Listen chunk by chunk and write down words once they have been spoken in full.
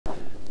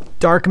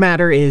Dark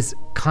matter is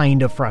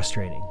kind of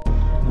frustrating.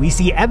 We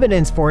see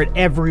evidence for it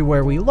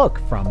everywhere we look,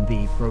 from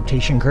the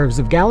rotation curves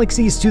of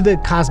galaxies to the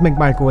cosmic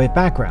microwave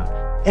background.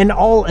 And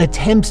all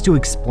attempts to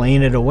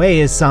explain it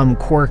away as some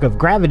quirk of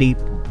gravity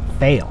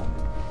fail.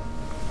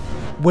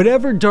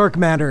 Whatever dark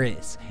matter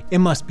is, it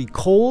must be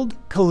cold,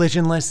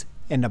 collisionless,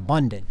 and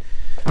abundant.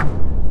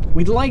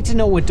 We'd like to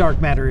know what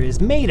dark matter is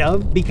made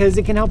of because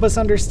it can help us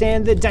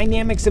understand the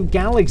dynamics of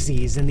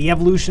galaxies and the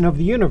evolution of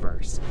the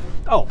universe.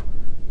 Oh,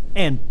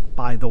 and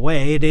by the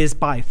way, it is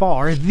by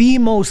far the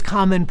most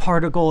common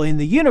particle in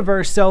the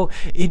universe, so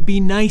it'd be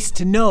nice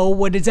to know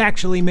what it's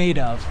actually made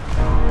of.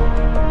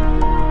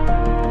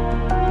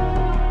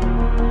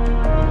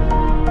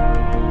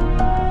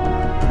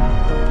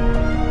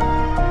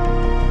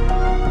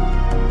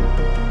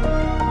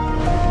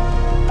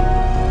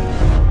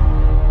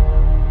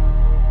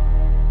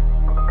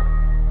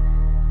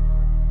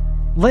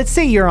 Let's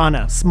say you're on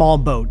a small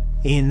boat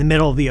in the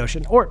middle of the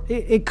ocean, or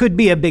it could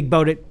be a big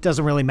boat, it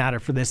doesn't really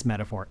matter for this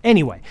metaphor.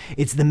 Anyway,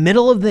 it's the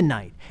middle of the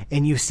night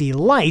and you see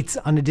lights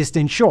on a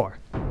distant shore.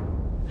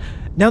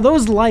 Now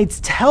those lights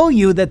tell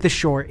you that the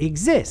shore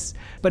exists,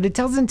 but it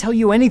doesn't tell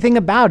you anything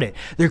about it.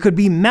 There could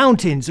be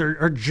mountains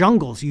or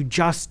jungles, you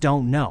just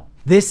don't know.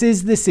 This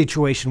is the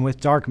situation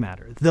with dark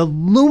matter. The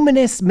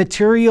luminous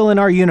material in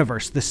our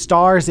universe, the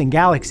stars and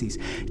galaxies,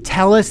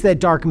 tell us that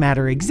dark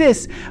matter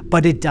exists,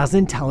 but it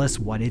doesn't tell us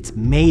what it's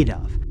made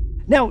of.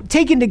 Now,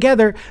 taken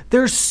together,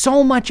 there's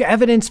so much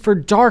evidence for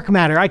dark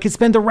matter. I could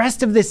spend the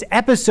rest of this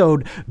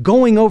episode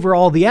going over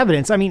all the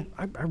evidence. I mean,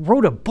 I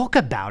wrote a book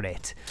about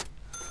it.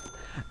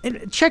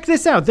 And check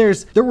this out.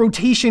 There's the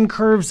rotation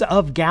curves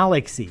of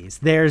galaxies.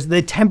 There's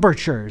the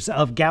temperatures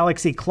of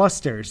galaxy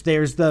clusters.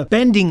 There's the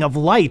bending of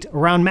light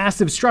around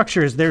massive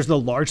structures. There's the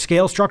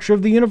large-scale structure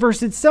of the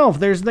universe itself.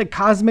 There's the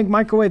cosmic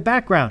microwave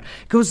background.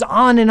 It goes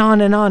on and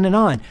on and on and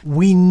on.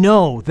 We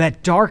know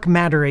that dark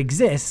matter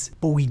exists,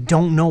 but we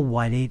don't know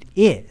what it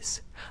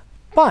is.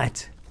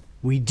 But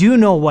we do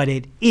know what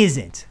it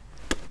isn't.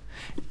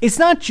 It's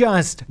not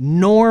just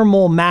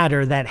normal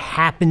matter that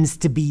happens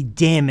to be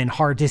dim and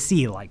hard to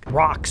see, like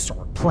rocks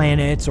or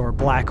planets or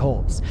black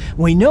holes.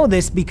 We know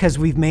this because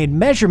we've made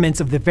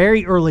measurements of the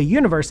very early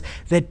universe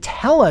that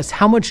tell us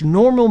how much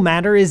normal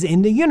matter is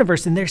in the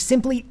universe, and there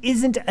simply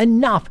isn't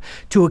enough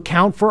to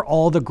account for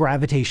all the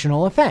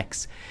gravitational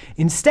effects.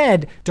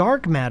 Instead,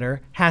 dark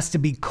matter has to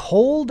be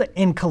cold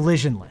and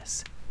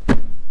collisionless.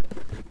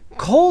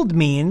 Cold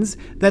means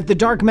that the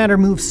dark matter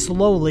moves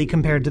slowly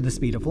compared to the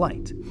speed of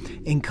light.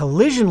 And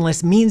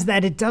collisionless means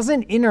that it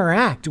doesn't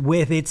interact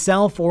with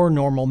itself or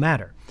normal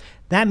matter.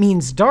 That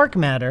means dark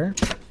matter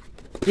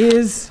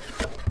is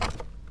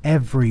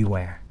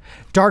everywhere.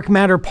 Dark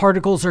matter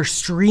particles are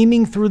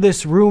streaming through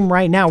this room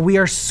right now. We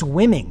are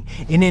swimming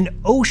in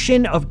an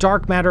ocean of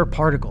dark matter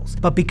particles.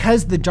 But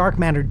because the dark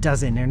matter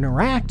doesn't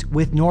interact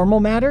with normal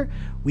matter,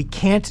 we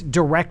can't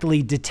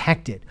directly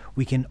detect it.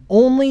 We can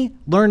only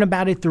learn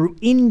about it through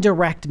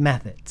indirect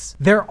methods.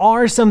 There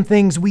are some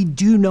things we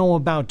do know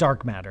about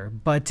dark matter,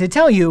 but to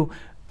tell you,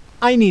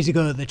 I need to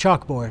go to the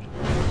chalkboard.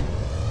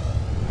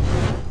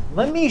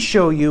 Let me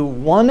show you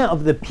one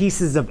of the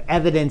pieces of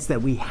evidence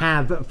that we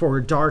have for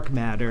dark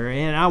matter.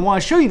 And I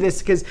want to show you this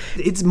because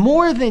it's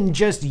more than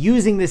just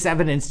using this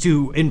evidence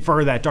to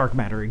infer that dark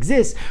matter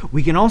exists.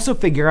 We can also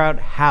figure out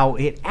how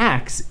it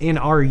acts in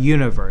our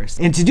universe.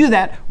 And to do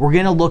that, we're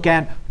going to look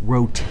at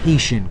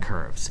rotation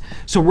curves.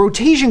 So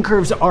rotation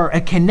curves are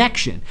a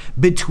connection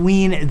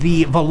between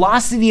the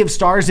velocity of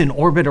stars in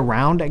orbit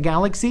around a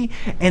galaxy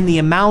and the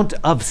amount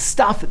of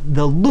stuff,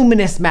 the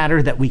luminous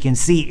matter that we can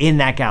see in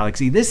that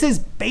galaxy. This is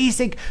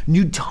basic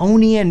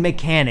Newtonian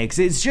mechanics.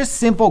 It's just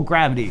simple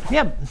gravity.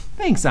 Yep,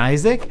 thanks,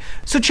 Isaac.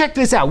 So check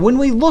this out. When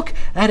we look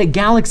at a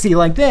galaxy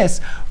like this,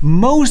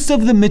 most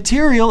of the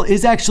material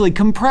is actually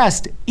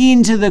compressed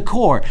into the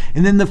core.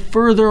 And then the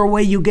further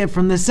away you get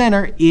from the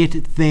center, it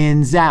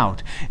thins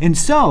out. And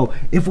so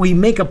if we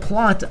make a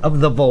plot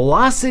of the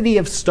velocity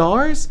of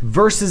stars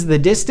versus the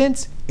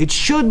distance, it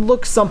should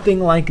look something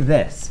like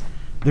this.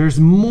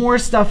 There's more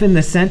stuff in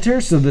the center,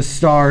 so the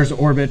stars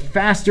orbit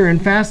faster and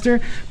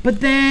faster,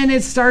 but then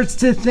it starts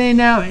to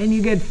thin out and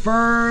you get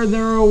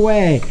further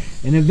away.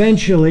 And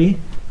eventually,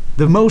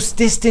 the most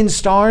distant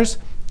stars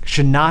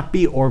should not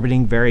be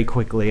orbiting very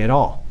quickly at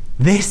all.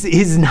 This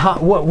is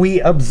not what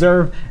we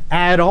observe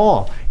at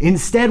all.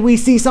 Instead, we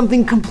see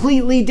something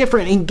completely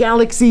different in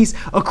galaxies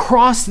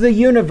across the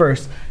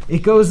universe.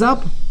 It goes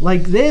up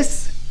like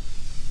this,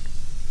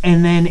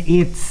 and then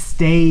it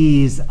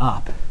stays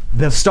up.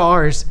 The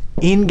stars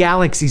in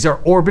galaxies are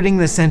orbiting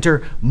the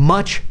center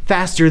much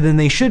faster than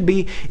they should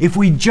be if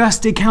we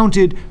just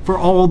accounted for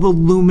all the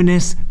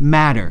luminous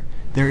matter.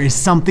 There is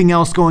something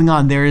else going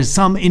on. There is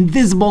some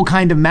invisible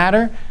kind of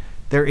matter.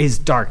 There is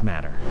dark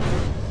matter.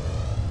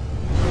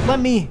 Let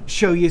me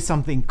show you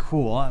something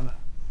cool.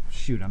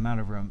 Shoot, I'm out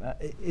of room.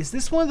 Is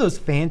this one of those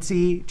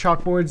fancy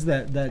chalkboards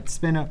that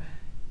spin up?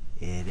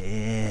 It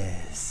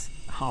is.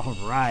 All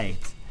right.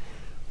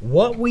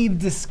 What we've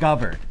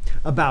discovered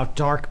about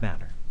dark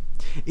matter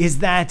is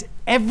that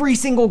Every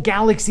single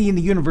galaxy in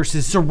the universe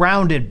is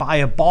surrounded by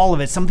a ball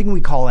of it, something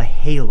we call a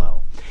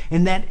halo.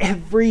 And that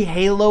every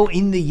halo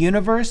in the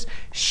universe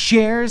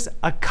shares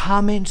a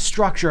common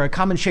structure, a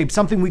common shape,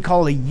 something we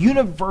call a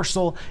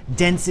universal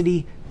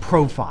density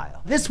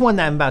profile. This one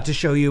that I'm about to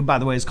show you, by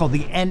the way, is called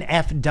the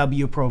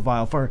NFW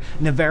profile for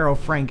Navarro,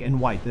 Frank, and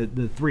White,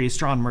 the three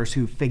astronomers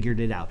who figured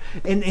it out.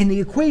 And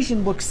the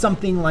equation looks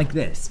something like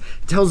this.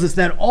 It tells us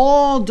that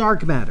all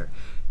dark matter,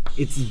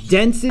 its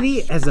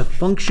density as a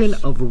function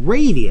of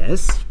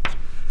radius,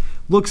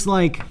 looks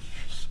like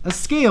a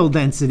scale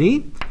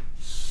density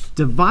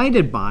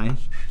divided by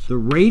the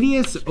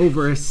radius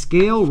over a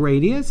scale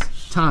radius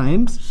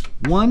times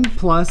 1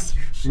 plus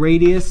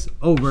radius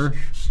over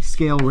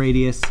scale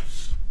radius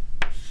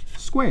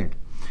squared.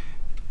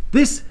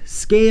 This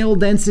scale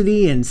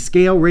density and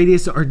scale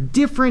radius are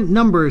different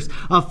numbers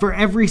for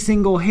every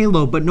single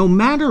halo, but no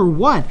matter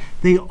what,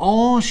 they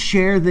all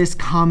share this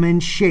common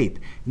shape.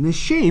 And the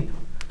shape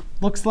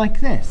looks like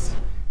this.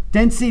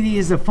 Density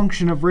is a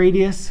function of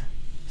radius,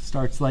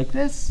 starts like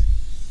this,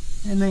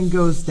 and then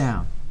goes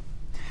down.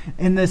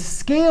 And the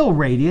scale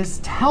radius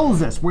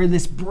tells us where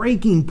this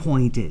breaking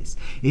point is.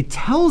 It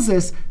tells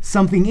us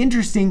something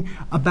interesting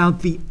about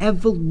the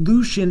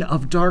evolution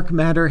of dark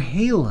matter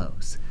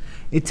halos.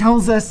 It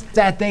tells us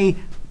that they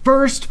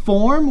first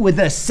form with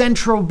a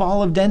central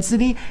ball of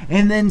density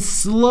and then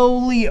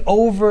slowly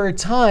over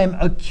time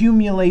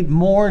accumulate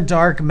more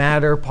dark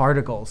matter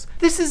particles.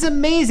 This is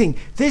amazing.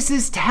 This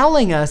is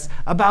telling us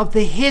about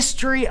the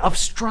history of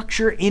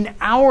structure in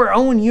our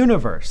own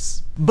universe.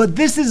 But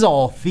this is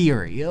all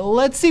theory.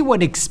 Let's see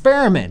what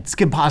experiments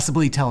can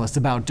possibly tell us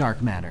about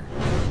dark matter.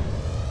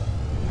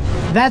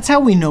 That's how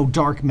we know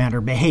dark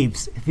matter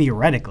behaves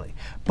theoretically.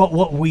 But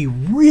what we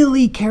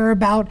really care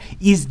about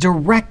is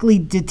directly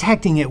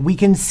detecting it. We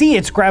can see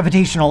its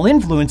gravitational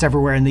influence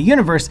everywhere in the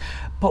universe,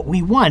 but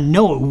we want to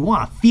know it, we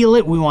want to feel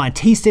it, we want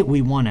to taste it,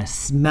 we want to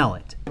smell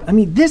it. I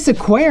mean, this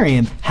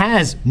aquarium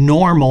has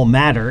normal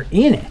matter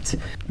in it.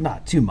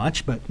 Not too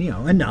much, but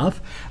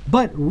enough.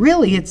 But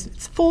really,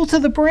 it's full to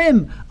the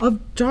brim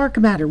of dark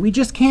matter. We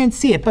just can't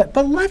see it, but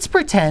let's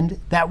pretend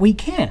that we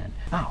can.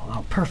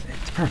 Oh,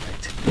 perfect,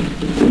 perfect.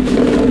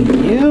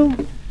 Thank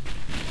you.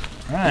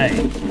 Right.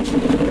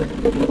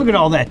 Look at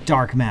all that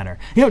dark matter.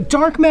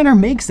 Dark matter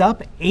makes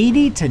up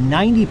 80 to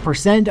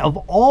 90% of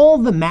all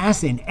the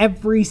mass in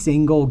every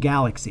single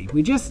galaxy.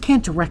 We just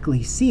can't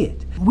directly see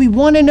it. We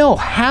want to know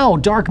how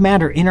dark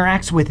matter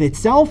interacts with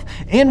itself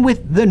and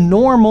with the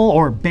normal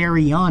or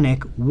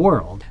baryonic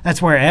world.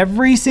 That's where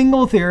every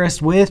single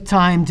theorist with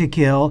time to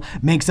kill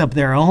makes up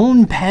their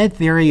own pet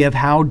theory of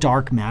how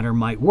dark matter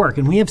might work.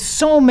 And we have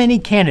so many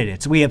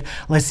candidates. We have,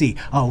 let's see,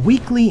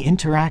 weakly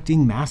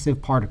interacting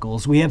massive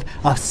particles. We have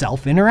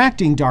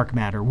self-interacting dark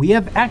matter. We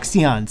have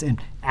axions and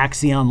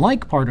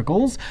axion-like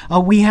particles.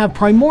 We have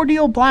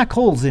primordial black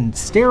holes and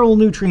sterile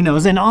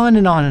neutrinos, and on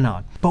and on and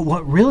on. But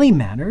what really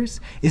matters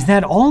is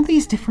that all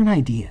these different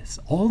ideas,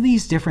 all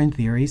these different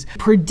theories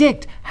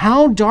predict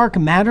how dark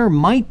matter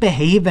might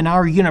behave in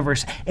our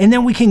universe. And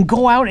then we can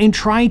go out and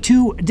try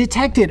to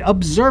detect it,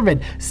 observe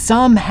it,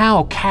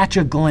 somehow catch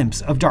a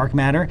glimpse of dark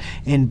matter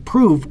and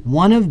prove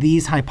one of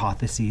these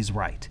hypotheses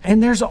right.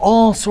 And there's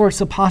all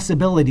sorts of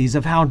possibilities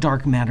of how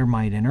dark matter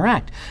might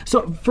interact.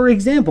 So, for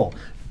example,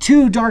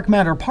 two dark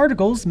matter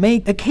particles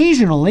may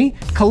occasionally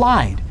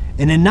collide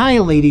and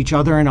annihilate each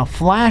other in a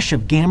flash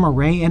of gamma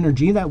ray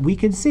energy that we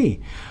can see.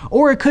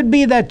 Or it could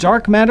be that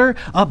dark matter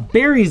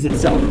buries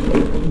itself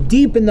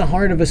deep in the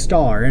heart of a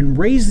star and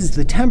raises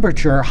the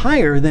temperature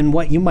higher than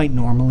what you might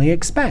normally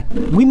expect.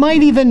 We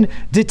might even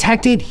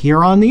detect it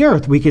here on the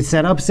Earth. We could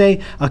set up,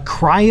 say, a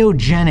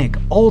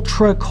cryogenic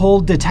ultra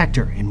cold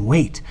detector and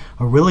wait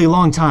a really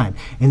long time.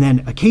 And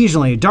then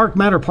occasionally a dark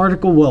matter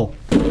particle will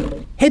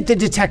hit the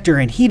detector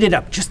and heat it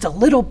up just a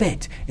little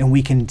bit, and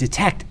we can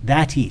detect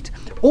that heat.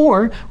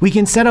 Or we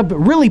can set up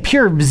really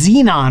pure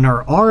xenon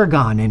or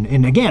argon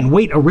and again,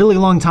 wait a really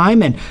long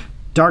time, and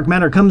dark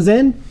matter comes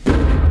in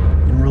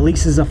and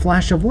releases a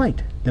flash of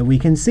light that we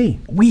can see.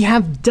 We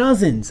have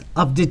dozens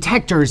of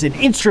detectors and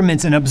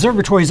instruments and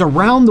observatories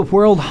around the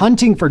world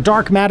hunting for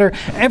dark matter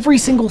every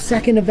single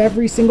second of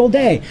every single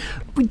day.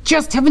 We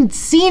just haven't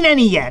seen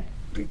any yet.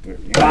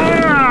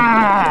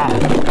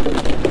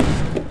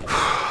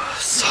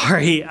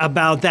 Sorry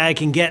about that, it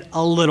can get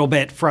a little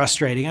bit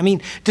frustrating. I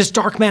mean, does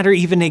dark matter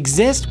even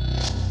exist?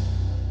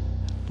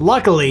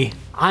 Luckily,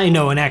 I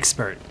know an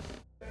expert.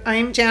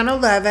 I'm Jana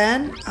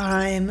Levin.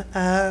 I'm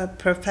a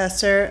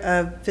professor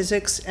of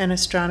physics and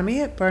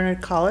astronomy at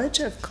Barnard College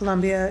of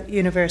Columbia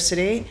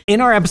University. In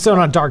our episode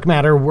on dark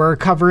matter, we're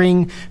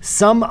covering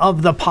some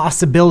of the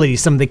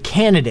possibilities, some of the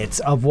candidates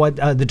of what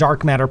the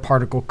dark matter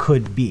particle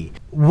could be.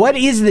 What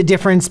is the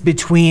difference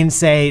between,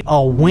 say,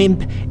 a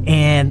WIMP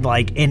and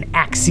like an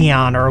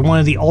axion or one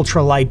of the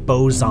ultralight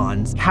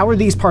bosons? How are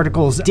these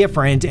particles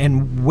different,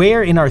 and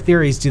where in our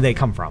theories do they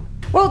come from?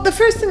 Well, the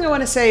first thing I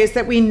want to say is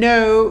that we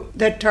know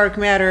that dark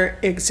matter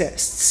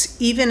exists,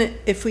 even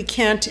if we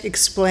can't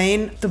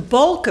explain the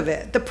bulk of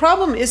it. The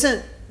problem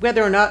isn't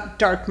whether or not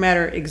dark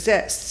matter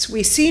exists.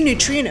 We see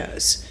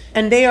neutrinos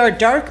and they are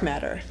dark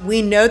matter.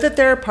 We know that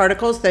there are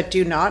particles that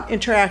do not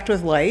interact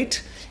with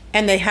light,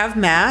 and they have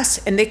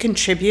mass, and they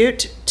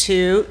contribute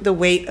to the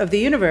weight of the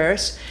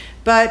universe,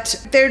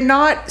 but they're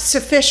not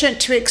sufficient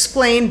to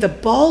explain the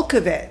bulk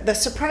of it. The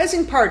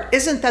surprising part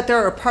isn't that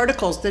there are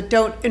particles that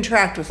don't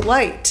interact with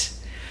light.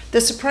 The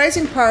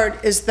surprising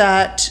part is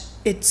that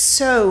it's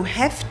so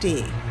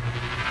hefty.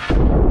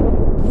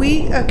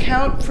 We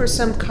account for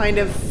some kind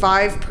of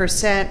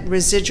 5%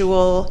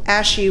 residual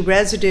ashy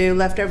residue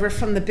left over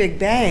from the Big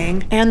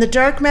Bang, and the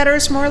dark matter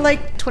is more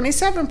like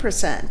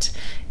 27%.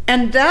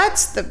 And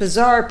that's the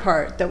bizarre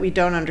part that we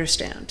don't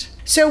understand.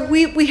 So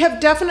we have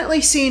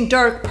definitely seen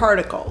dark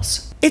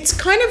particles. It's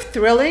kind of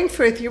thrilling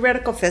for a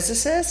theoretical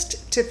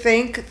physicist to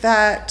think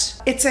that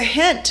it's a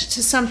hint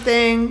to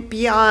something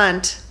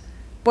beyond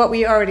what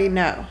we already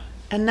know.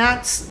 And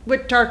that's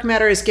what dark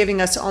matter is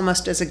giving us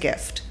almost as a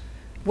gift.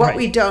 What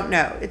we don't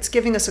know. It's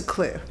giving us a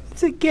clue.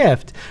 It's a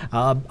gift.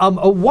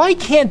 Why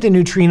can't the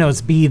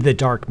neutrinos be the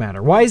dark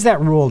matter? Why is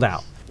that ruled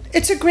out?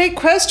 It's a great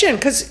question,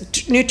 because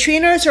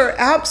neutrinos are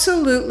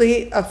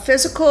absolutely a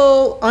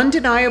physical,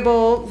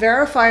 undeniable,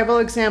 verifiable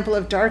example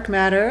of dark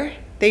matter.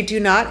 They do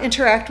not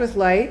interact with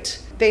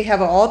light. They have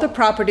all the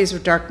properties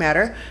of dark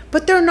matter,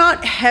 but they're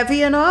not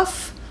heavy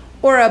enough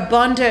or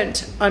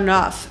abundant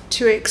enough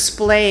to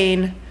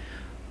explain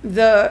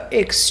the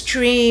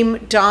extreme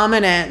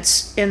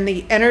dominance in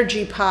the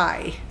energy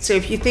pie. So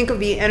if you think of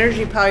the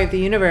energy pie of the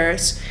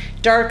universe,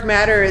 dark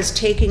matter is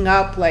taking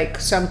up like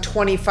some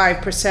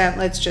 25%,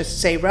 let's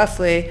just say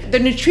roughly. The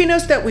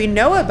neutrinos that we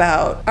know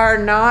about are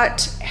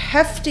not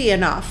hefty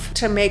enough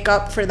to make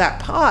up for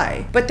that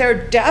pie, but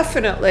they're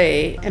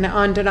definitely an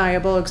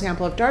undeniable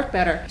example of dark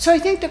matter. So I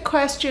think the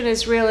question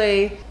is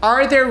really,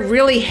 are there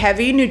really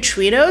heavy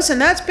neutrinos? And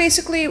that's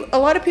basically, a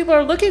lot of people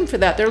are looking for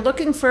that. They're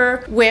looking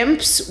for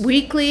WIMPs,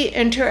 weakly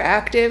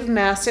interactive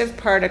massive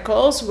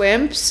particles,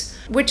 WIMPs,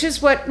 which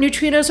is what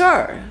neutrinos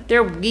are.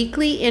 They're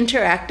weakly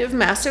interactive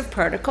massive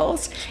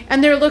particles,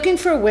 and they're looking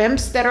for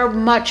WIMPs that are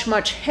much,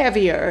 much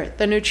heavier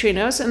than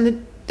neutrinos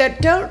and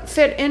that don't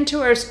fit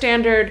into our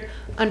standard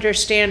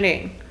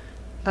understanding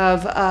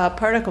of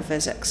particle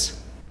physics.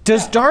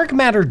 Does dark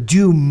matter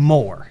do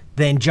more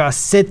than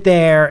just sit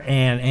there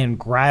and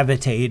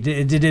gravitate?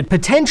 Did it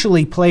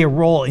potentially play a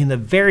role in the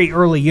very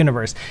early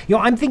universe? You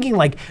know, I'm thinking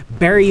like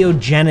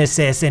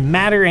baryogenesis and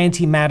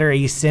matter-antimatter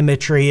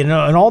asymmetry and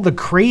all the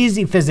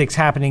crazy physics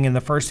happening in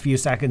the first few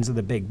seconds of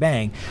the Big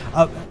Bang.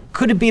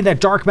 Could it be that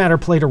dark matter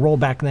played a role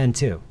back then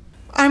too?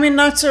 I mean,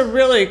 that's a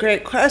really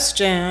great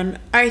question.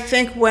 I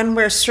think when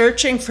we're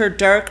searching for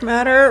dark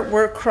matter,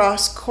 we're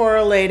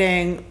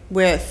cross-correlating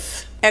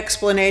with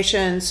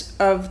explanations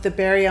of the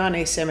baryon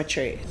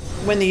asymmetry.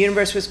 When the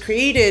universe was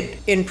created,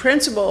 in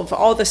principle, if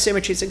all the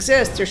symmetries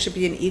exist, there should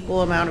be an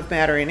equal amount of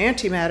matter and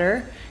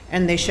antimatter,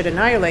 and they should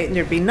annihilate and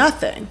there'd be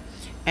nothing.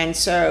 And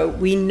so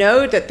we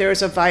know that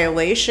there's a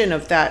violation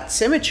of that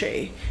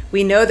symmetry.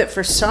 We know that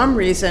for some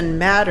reason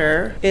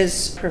matter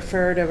is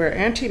preferred over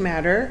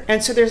antimatter,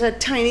 and so there's a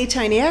tiny,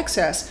 tiny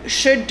excess.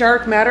 Should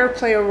dark matter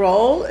play a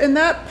role in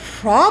that?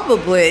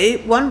 Probably.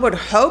 One would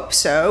hope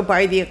so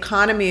by the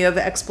economy of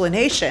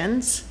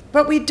explanations,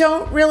 but we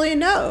don't really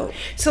know.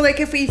 So like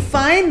if we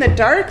find the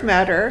dark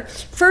matter,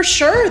 for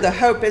sure the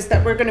hope is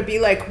that we're going to be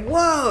like,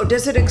 whoa,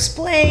 does it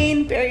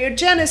explain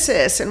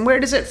baryogenesis, and where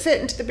does it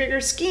fit into the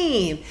bigger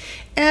scheme?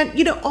 And,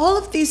 you know, all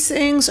of these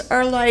things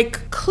are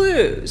like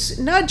clues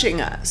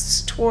nudging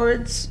us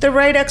towards the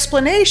right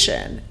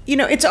explanation. You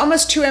know, it's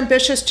almost too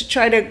ambitious to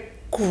try to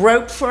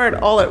grope for it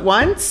all at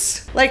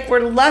once. Like,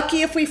 we're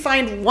lucky if we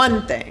find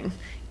one thing,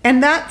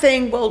 and that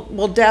thing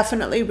will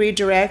definitely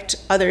redirect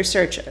other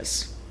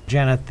searches.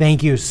 Jenna,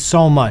 thank you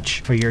so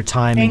much for your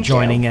time and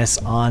joining us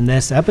on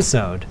this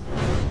episode.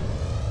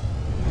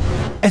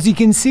 As you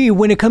can see,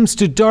 when it comes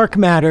to dark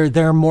matter,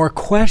 there are more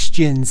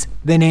questions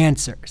than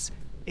answers.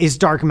 Is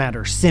dark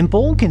matter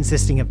simple,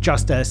 consisting of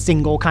just a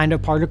single kind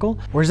of particle?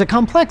 Or is it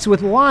complex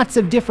with lots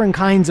of different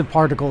kinds of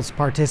particles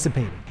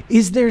participating?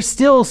 Is there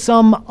still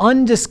some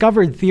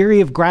undiscovered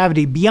theory of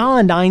gravity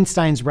beyond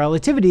Einstein's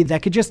relativity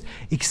that could just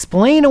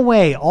explain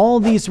away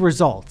all these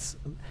results?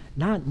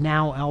 Not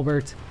now,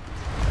 Albert.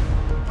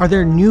 Are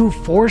there new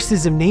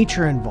forces of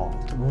nature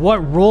involved? What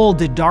role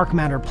did dark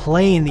matter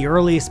play in the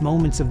earliest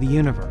moments of the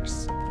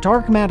universe?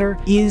 Dark matter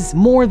is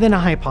more than a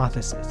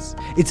hypothesis.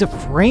 It's a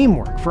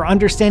framework for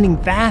understanding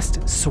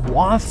vast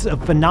swaths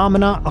of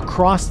phenomena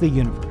across the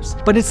universe.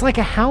 But it's like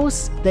a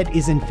house that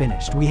isn't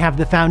finished. We have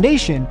the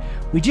foundation,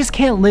 we just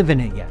can't live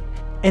in it yet.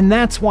 And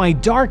that's why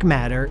dark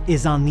matter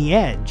is on the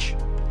edge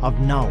of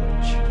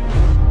knowledge.